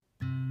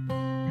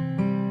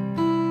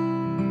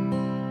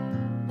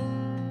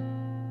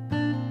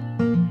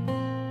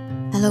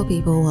Hello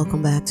people,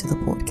 welcome back to the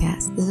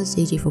podcast. This is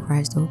JJ for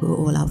Christ, or Go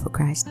All Out for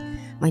Christ.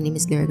 My name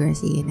is Lyra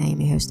Gracie and I am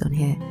your host on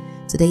here.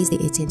 Today is the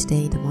 18th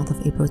day in the month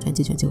of April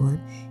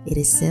 2021. It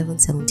is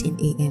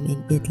 7:17 a.m.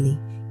 in Italy.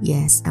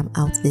 Yes, I'm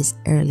out this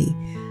early.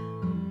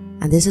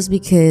 And this is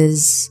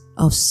because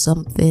of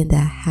something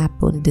that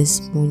happened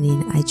this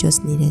morning. I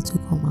just needed to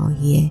come out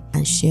here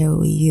and share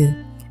with you,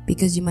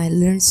 because you might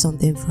learn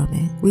something from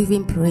it. We've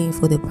been praying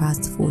for the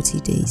past 40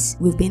 days.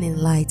 We've been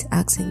in light,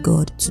 asking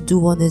God to do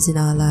wonders in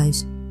our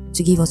lives,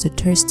 to give us a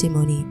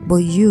testimony. But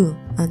you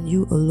and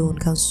you alone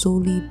can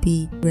solely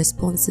be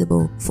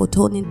responsible for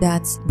turning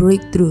that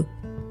breakthrough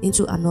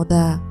into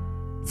another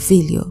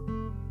failure.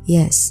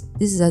 Yes,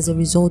 this is as a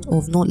result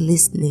of not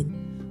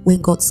listening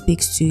when God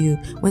speaks to you,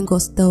 when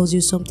God tells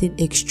you something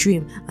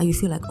extreme and you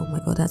feel like, oh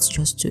my God, that's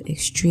just too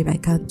extreme, I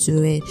can't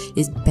do it,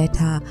 it's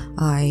better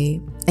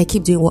I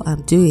keep doing what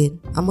I'm doing.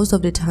 And most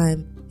of the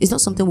time it's not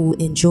something we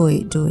will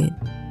enjoy doing.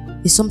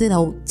 It's something that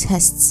will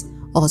test,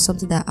 or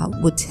something that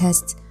would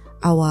test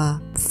our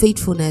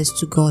faithfulness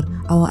to God,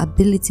 our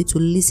ability to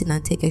listen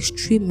and take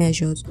extreme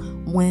measures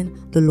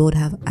when the Lord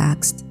have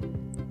asked.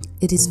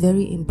 It is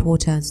very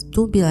important.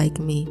 Don't be like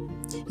me.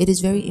 It is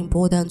very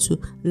important to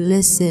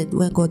listen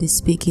when God is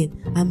speaking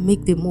and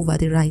make the move at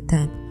the right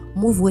time.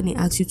 Move when He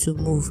asks you to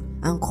move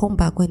and come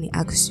back when He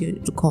asks you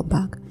to come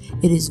back.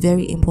 It is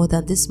very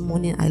important. This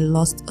morning I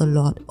lost a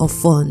lot of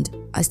fund.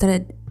 I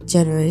started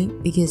January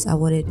because I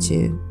wanted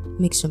to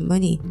make some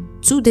money.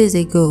 2 days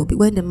ago,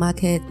 when the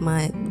market,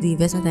 the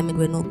investment I made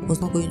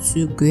was not going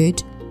too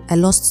good, I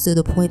lost to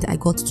the point I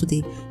got to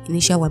the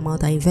initial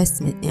amount I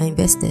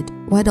invested.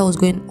 While that was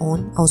going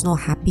on, I was not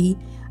happy.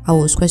 I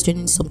was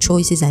questioning some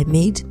choices I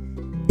made.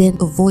 Then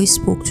a voice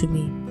spoke to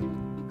me,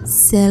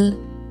 sell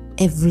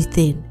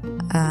everything.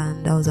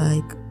 And I was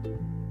like,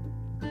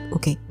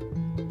 okay.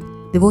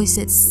 The voice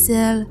said,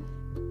 sell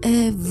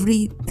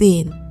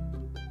everything.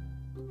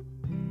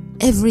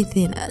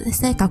 Everything. I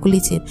started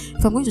calculating.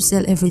 If I'm going to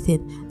sell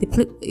everything,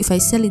 if I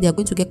sell it, they're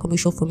going to get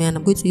commission from me, and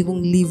I'm going to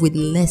even live with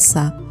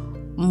lesser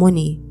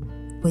money.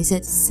 But he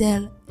said,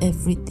 sell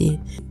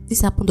everything.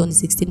 This happened on the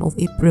 16th of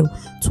April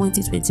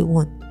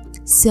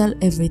 2021. Sell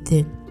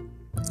everything.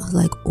 I was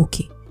like,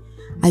 okay.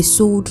 I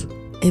sold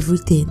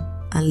everything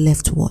and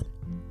left one.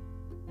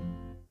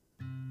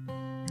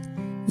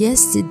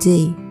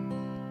 Yesterday,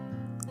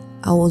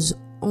 I was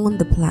on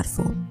the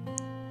platform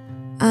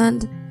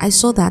and I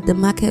saw that the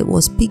market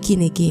was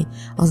peaking again.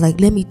 I was like,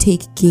 let me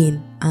take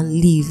gain and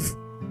leave.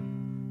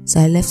 So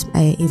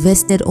I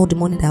invested all the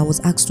money that I was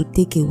asked to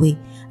take away.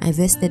 I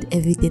invested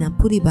everything and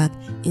put it back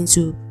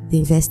into the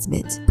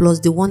investment, plus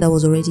the one that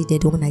was already there,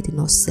 the one I did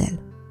not sell.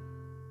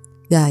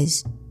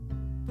 Guys,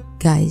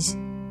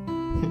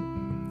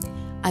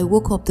 I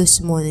woke up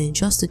this morning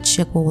just to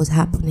check what was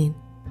happening.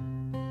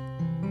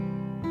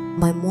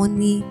 My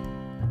money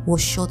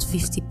was short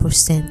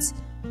 50%,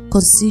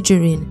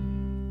 considering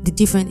the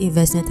different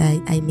investment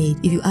I made.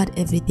 If you add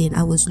everything,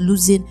 I was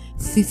losing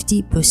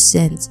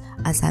 50%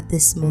 as at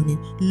this morning.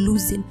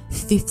 Losing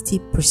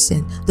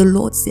 50%. The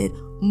Lord said,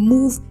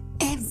 move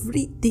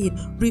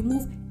everything.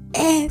 Remove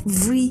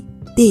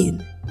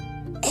everything.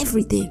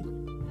 Everything.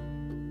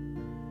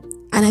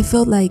 And I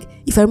felt like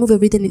if I remove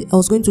everything, I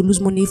was going to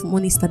lose money if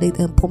money started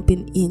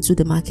pumping into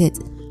the market.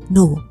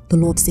 No, the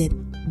Lord said,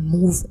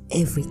 move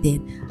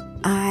everything.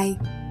 I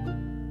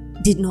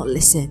did not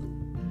listen.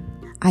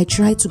 I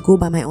tried to go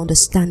by my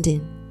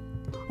understanding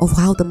of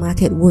how the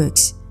market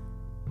works.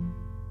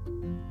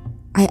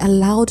 I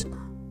allowed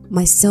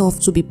myself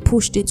to be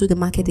pushed into the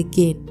market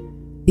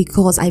again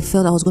because I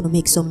felt I was going to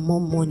make some more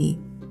money.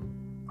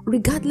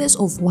 Regardless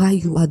of why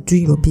you are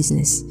doing your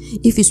business,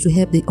 if it's to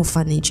help the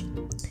orphanage,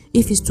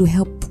 if it's to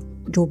help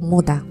your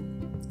mother,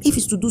 if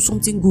it's to do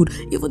something good,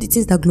 even the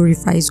things that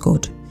glorifies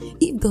God.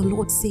 If the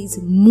Lord says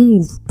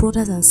move,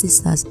 brothers and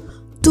sisters,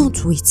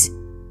 don't wait.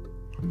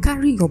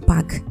 Carry your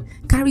bag,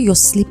 carry your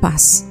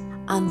slippers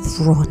and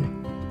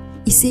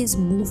run. He says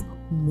move.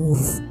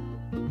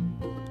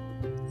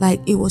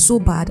 Like, it was so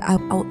bad.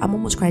 I'm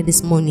almost crying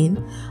this morning.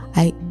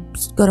 I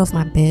got off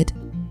my bed.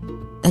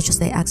 I just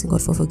like asking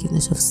God for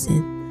forgiveness of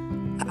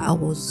sin. I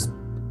was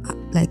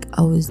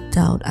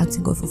down,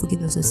 asking God for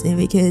forgiveness of sin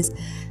because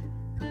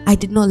I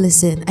did not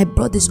listen. I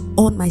brought this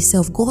on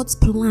myself. God's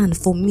plan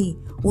for me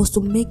was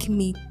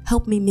to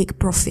help me make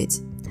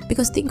profit.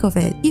 Because think of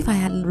it, if I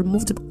had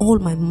removed all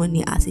my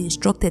money as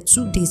instructed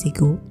 2 days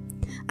ago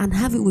and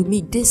have it with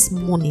me this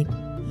morning,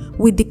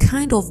 with the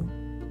kind of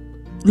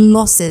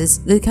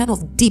losses, the kind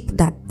of dip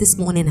that this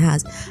morning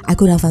has, I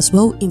could have as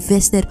well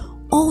invested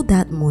all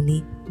that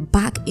money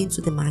back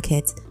into the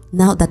market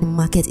now that the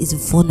market is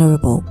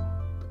vulnerable.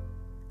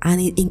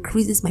 And it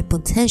increases my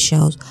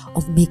potentials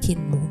of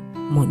making more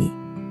money.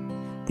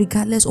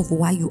 Regardless of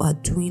why you are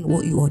doing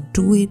what you are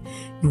doing,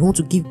 you want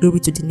to give glory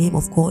to the name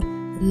of God.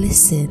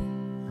 Listen.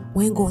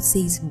 When God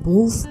says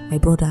move, my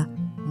brother,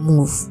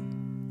 move.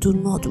 Do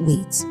not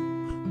wait.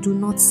 Do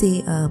not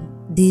say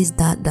this,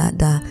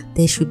 that.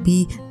 There should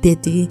be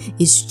that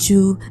is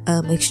too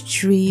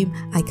extreme.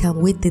 I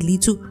can wait a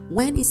little.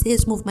 When He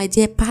says move, my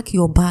dear, pack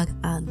your bag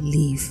and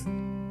leave.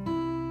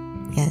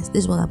 Yes,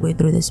 this is what I'm going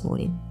through this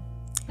morning.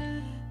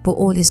 But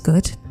all is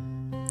good.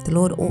 The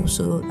Lord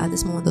also, at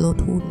this moment, the Lord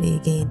told me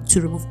again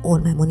to remove all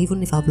my money,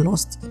 even if I've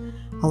lost.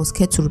 I was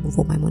scared to remove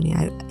all my money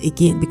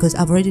again, because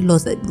I've already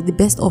lost. The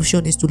best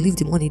option is to leave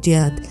the money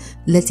there and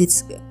let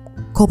it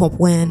come up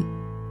when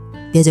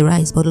there's a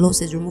rise. But the Lord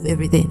says remove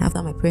everything.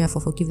 After my prayer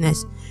for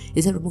forgiveness,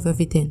 He said remove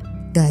everything.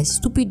 Guys,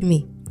 stupid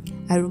me.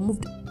 I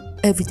removed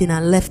everything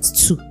and left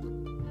 2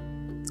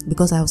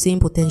 because I was seeing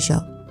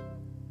potential.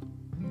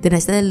 Then I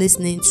started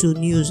listening to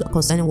news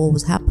concerning what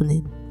was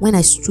happening. When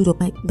I stood up,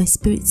 my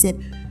spirit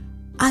said,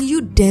 "Are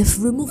you deaf?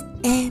 Remove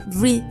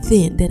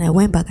everything." Then I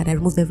went back and I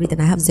removed everything.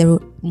 I have 0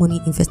 money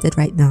invested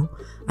right now.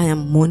 I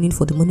am mourning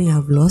for the money I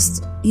have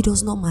lost. It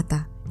does not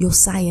matter. Your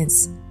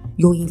science,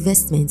 your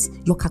investments,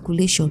 your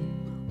calculation,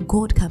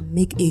 God can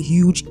make a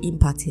huge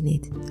impact in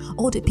it.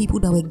 All the people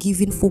that were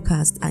giving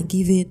forecasts and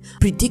giving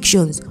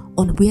predictions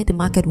on where the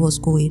market was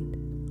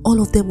going, all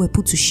of them were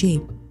put to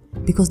shame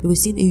because they were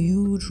seeing a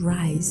huge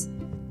rise.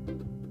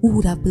 Who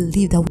would have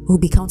believed that we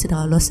would be counting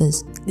our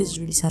losses? This is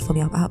really sad for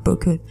me. I'm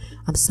heartbroken.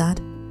 I'm sad.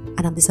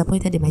 And I'm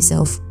disappointed in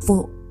myself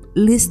for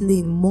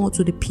listening more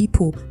to the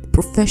people, the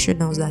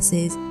professionals that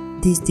says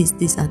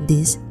this and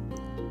this.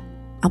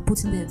 I'm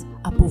putting it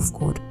above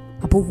God,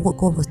 above what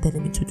God was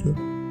telling me to do.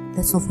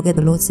 Let's not forget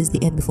the Lord says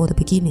the end before the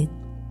beginning.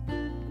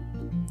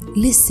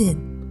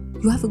 Listen,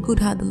 you have a good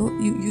heart. The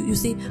Lord, you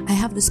say, I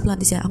have this plan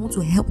this year. I want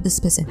to help this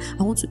person.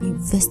 I want to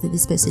invest in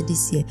this person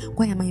this year.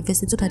 Why am I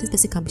investing? So that this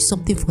person can be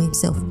something for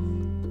himself.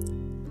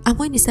 And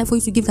when it's time for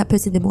you to give that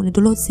person the money,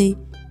 the Lord say,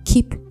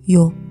 keep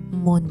your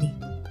money.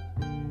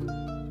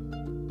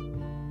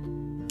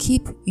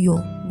 Keep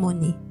your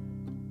money.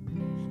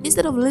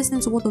 Instead of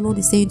listening to what the Lord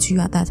is saying to you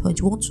at that point,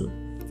 you want to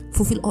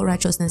fulfill all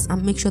righteousness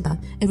and make sure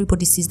that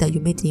everybody sees that you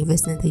made the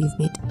investment that you've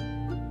made.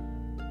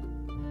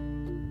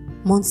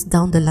 Months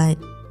down the line,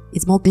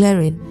 it's more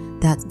glaring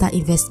that that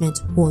investment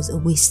was a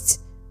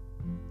waste.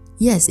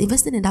 Yes,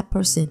 investing in that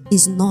person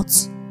is not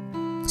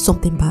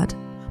something bad,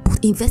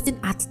 but investing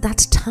at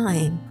that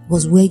time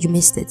was where you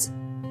missed it.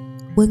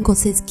 When God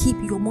says keep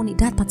your money,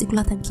 that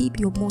particular time, keep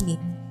your money.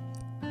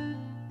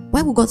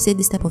 Why would God say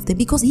this type of thing?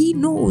 Because He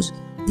knows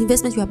the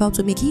investment you're about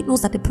to make. He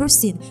knows that the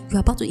person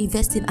you're about to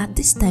invest in at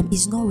this time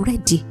is not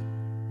ready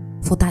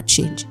for that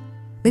change.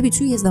 Maybe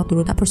 2 years down the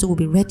road, that person will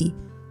be ready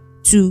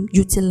to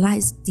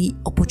utilize the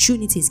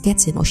opportunity he's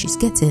getting or she's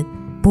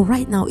getting. But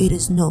right now, it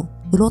is no.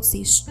 The Lord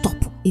says stop.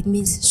 It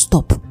means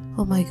stop.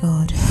 Oh my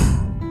God.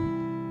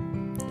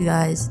 You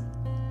guys,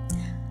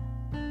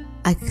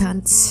 I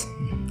can't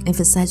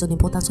emphasize on the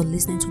importance of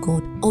listening to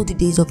God all the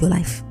days of your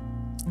life.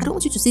 I don't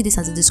want you to see this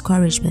as a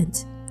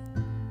discouragement.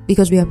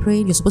 Because we are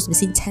praying, you're supposed to be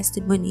seeing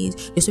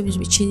testimonies, you're supposed to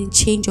be seeing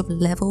change of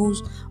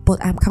levels,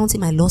 but I'm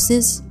counting my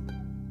losses.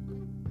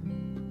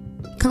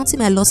 Counting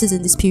my losses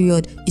in this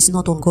period is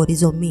not on God,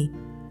 it's on me.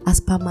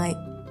 As per my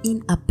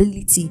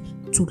inability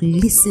to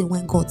listen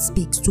when God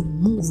speaks, to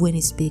move when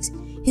He speaks.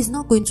 He's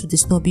not going to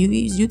disturb you.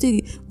 You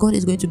think God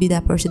is going to be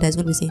that person that's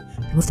going to be saying,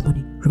 remove the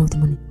money, remove the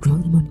money,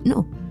 remove the money.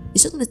 No.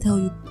 It's just going to tell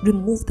you,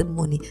 remove the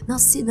money. Now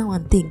sit down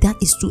and think, that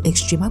is too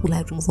extreme. Why would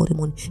I remove all the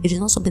money? It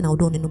is not something I would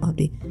do on a normal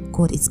day.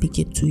 God is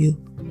speaking to you.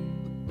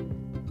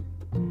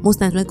 Most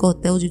times when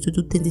God tells you to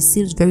do things, it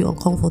seems very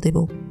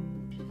uncomfortable.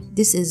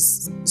 This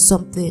is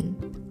something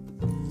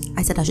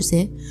I said I should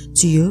say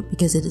to you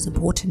because it is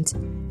important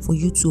for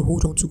you to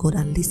hold on to God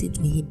and listen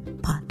to Him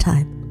part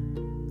time.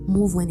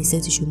 Move when He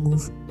says you should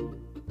move,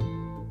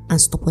 and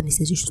stop when He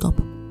says you should stop.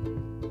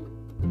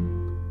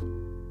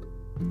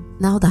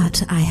 Now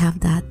that I have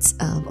that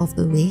off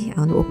the way, I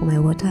want to open my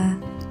water.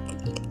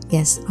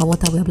 Yes, our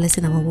water, we are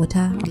blessing our water.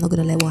 I'm not going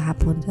to let what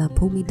happened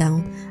pull me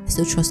down. I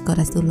still trust God.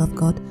 I still love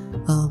God.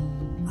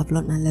 I've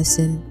learned my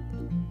lesson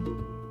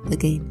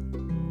again.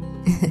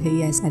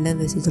 Yes, I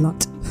learned this a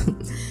lot.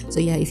 So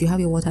yeah, if you have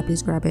your water,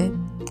 please grab it.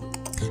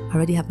 I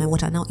already have my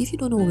water. Now, if you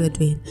don't know what we're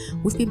doing,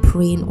 we've been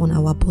praying on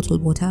our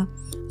bottled water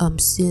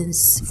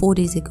since 4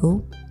 days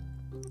ago.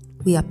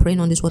 We are praying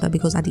on this water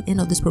because at the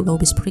end of this program, we'll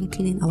be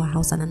sprinkling our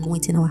house and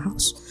anointing our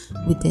house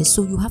with this.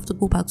 So you have to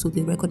go back to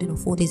the recording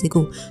of 4 days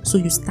ago. So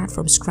you start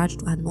from scratch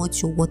to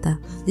anoint your water.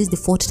 This is the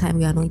 4th time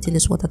we are anointing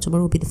this water.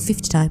 Tomorrow will be the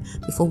 5th time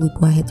before we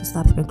go ahead to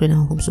start sprinkling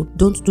our home. So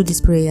don't do this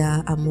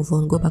prayer and move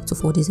on. Go back to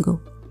 4 days ago.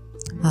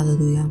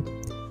 Hallelujah.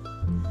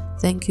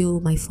 Thank you,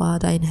 my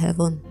Father in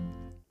heaven,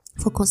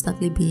 for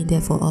constantly being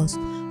there for us,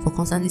 for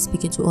constantly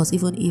speaking to us,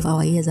 even if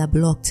our ears are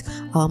blocked,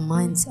 our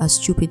minds are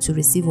stupid to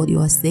receive what you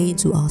are saying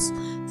to us.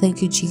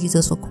 Thank you,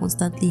 Jesus, for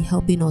constantly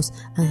helping us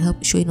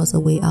and showing us a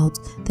way out.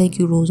 Thank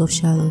you, Rose of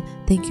Sharon.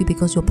 Thank you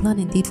because your plan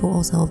indeed for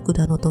us are of good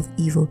and not of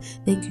evil.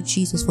 Thank you,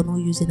 Jesus, for not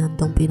using and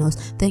dumping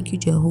us. Thank you,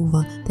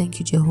 Jehovah. Thank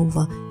you,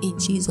 Jehovah. In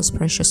Jesus'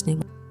 precious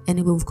name.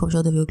 Anyway, we've come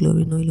short of your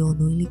glory, knowingly or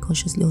unknowingly,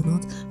 consciously or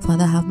not.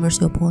 Father, have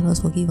mercy upon us,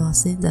 forgive our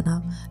sins, and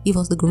give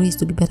us the grace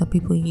to be better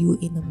people in you,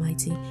 in the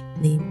mighty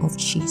name of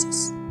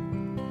Jesus.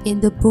 In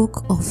the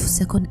book of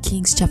 2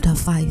 Kings chapter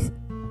 5,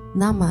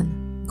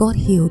 Naaman got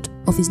healed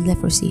of his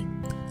leprosy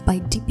by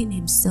dipping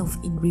himself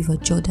in river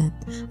Jordan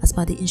as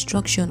per the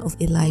instruction of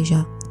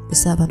Elijah, the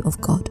servant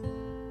of God.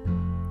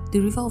 The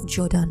river of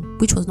Jordan,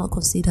 which was not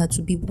considered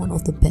to be one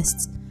of the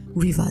best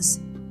rivers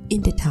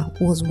in the town,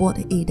 was what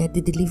aided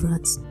the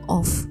deliverance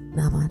of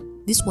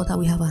Naaman. This water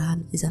we have at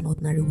hand is an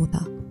ordinary water,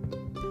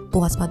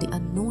 but as per the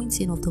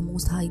anointing of the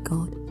Most High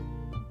God,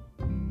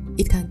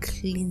 it can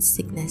cleanse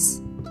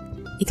sickness,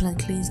 it can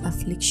cleanse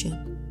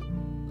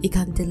affliction, it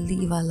can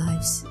deliver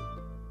lives.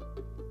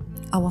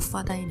 Our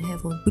Father in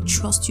heaven, we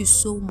trust you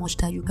so much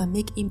that you can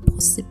make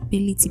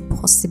impossibility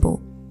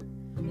possible.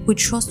 We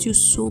trust you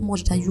so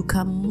much that you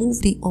can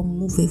move the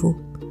unmovable.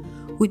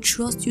 We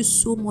trust you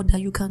so much that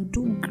you can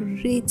do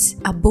great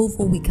above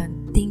what we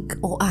can think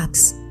or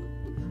ask.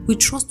 We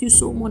trust you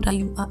so much that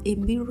you are a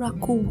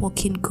miracle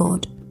working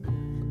God.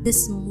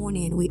 This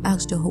morning we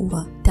ask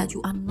Jehovah that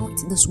you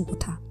anoint this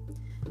water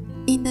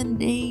in the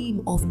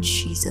name of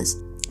Jesus.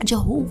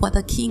 Jehovah,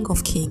 the King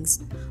of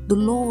Kings, the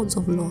Lords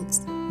of Lords,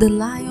 the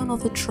Lion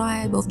of the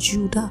tribe of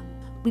Judah,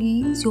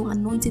 release your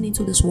anointing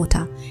into this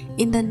water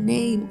in the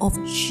name of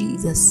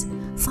Jesus.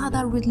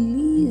 Father,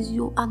 release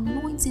your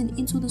anointing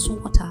into this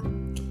water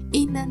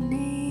in the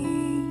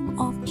name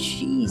of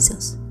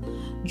Jesus.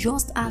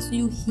 Just as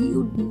you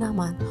healed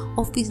Naaman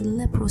of his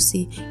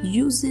leprosy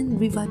using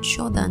River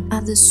Jordan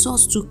as a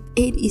source to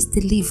aid his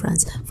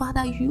deliverance,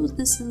 Father, use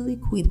this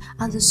liquid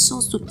as a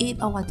source to aid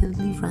our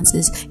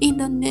deliverances in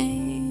the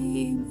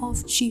name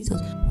of Jesus.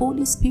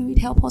 Holy Spirit,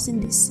 help us in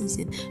this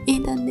season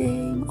in the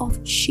name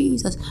of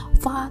Jesus.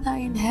 Father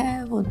in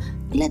heaven,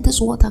 let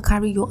this water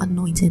carry your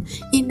anointing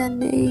in the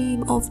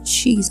name of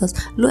Jesus.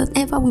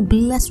 Whatever we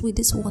bless with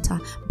this water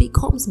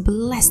becomes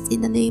blessed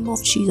in the name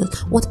of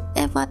Jesus.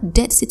 Whatever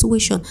dead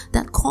situation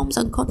that comes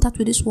in contact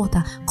with this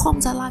water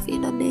comes alive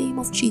in the name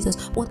of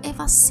Jesus.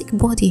 Whatever sick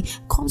body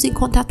comes in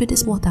contact with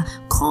this water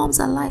comes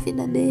alive in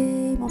the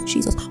name of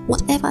Jesus.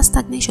 Whatever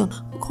stagnation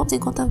comes in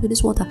contact with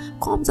this water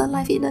comes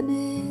alive in the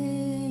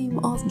name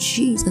of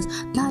Jesus.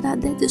 Lord,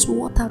 let this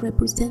water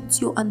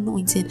represent your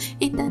anointing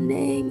in the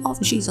name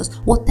of Jesus.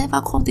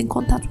 Whatever comes in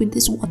contact with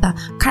this water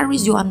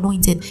carries your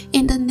anointing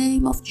in the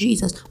name of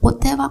Jesus.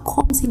 Whatever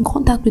comes in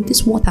contact with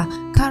this water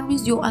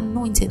carries your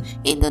anointing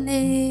in the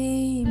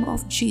name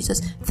of Jesus.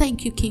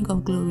 Thank you, King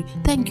of Glory.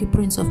 Thank you,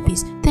 Prince of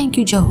Peace. Thank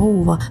you,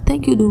 Jehovah.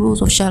 Thank you, the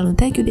Rose of Sharon.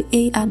 Thank you, the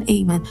A and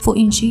Amen. For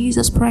in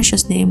Jesus'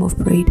 precious name we've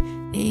prayed.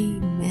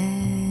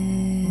 Amen.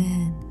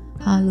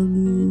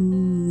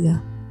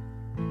 Hallelujah.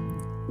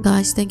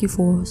 Guys, thank you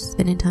for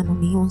spending time with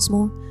me once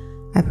more.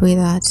 I pray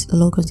that the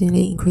Lord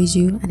continually increase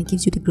you and He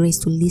gives you the grace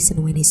to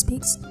listen when He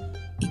speaks.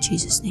 In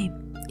Jesus'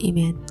 name,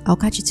 amen. I'll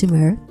catch you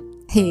tomorrow.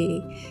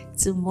 Hey,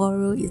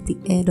 tomorrow is the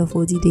end of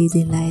 40 days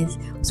in life.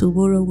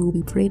 Tomorrow we'll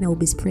be praying and we'll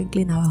be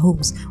sprinkling our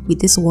homes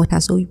with this water.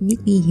 So you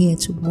meet me here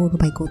tomorrow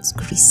by God's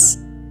grace,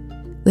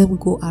 where we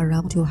go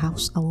around your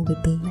house and we'll be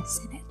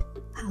blessing it.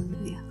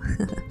 Hallelujah.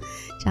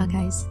 Ciao,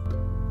 guys.